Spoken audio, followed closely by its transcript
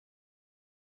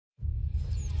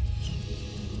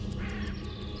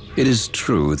It is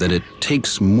true that it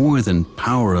takes more than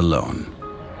power alone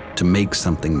to make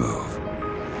something move.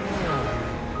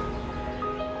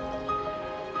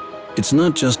 It's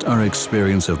not just our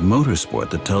experience of motorsport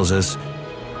that tells us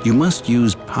you must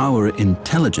use power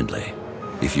intelligently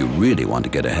if you really want to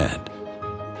get ahead.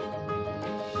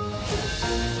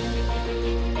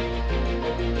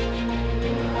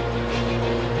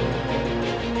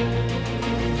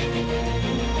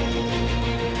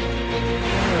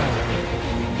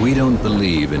 We don't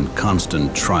believe in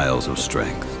constant trials of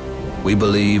strength. We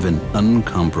believe in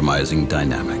uncompromising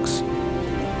dynamics.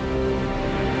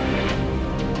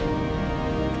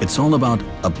 It's all about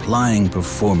applying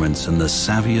performance in the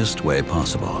savviest way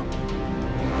possible,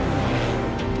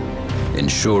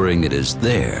 ensuring it is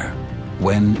there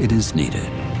when it is needed.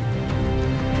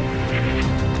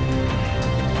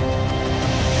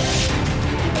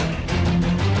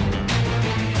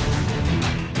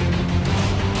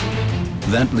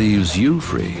 That leaves you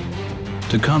free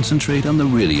to concentrate on the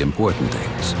really important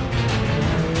things,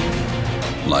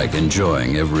 like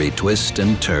enjoying every twist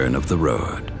and turn of the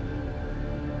road.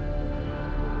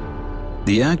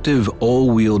 The active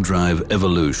all-wheel drive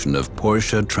evolution of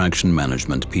Porsche Traction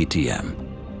Management PTM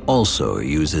also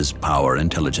uses power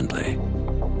intelligently.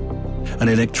 An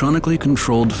electronically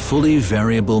controlled, fully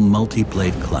variable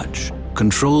multi-plate clutch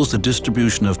controls the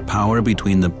distribution of power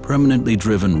between the permanently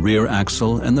driven rear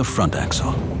axle and the front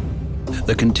axle.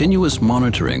 The continuous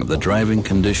monitoring of the driving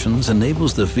conditions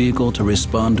enables the vehicle to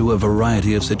respond to a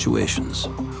variety of situations.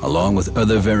 Along with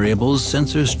other variables,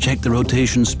 sensors check the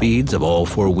rotation speeds of all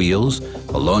four wheels,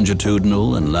 the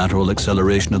longitudinal and lateral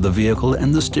acceleration of the vehicle,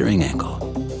 and the steering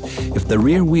angle. If the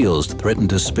rear wheels threaten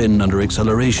to spin under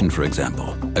acceleration, for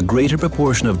example, a greater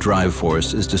proportion of drive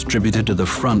force is distributed to the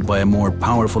front by a more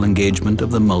powerful engagement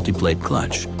of the multi-plate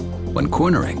clutch. When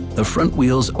cornering, the front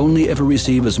wheels only ever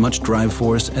receive as much drive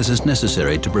force as is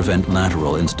necessary to prevent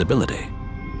lateral instability.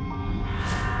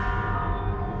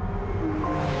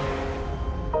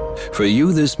 For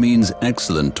you, this means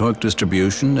excellent torque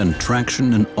distribution and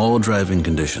traction in all driving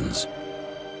conditions,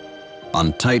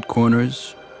 on tight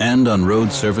corners and on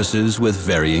road surfaces with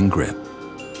varying grip.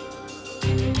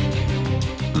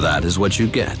 That is what you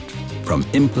get from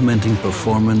implementing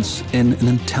performance in an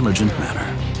intelligent manner.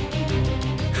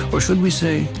 Or should we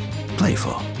say,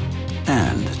 playful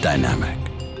and dynamic.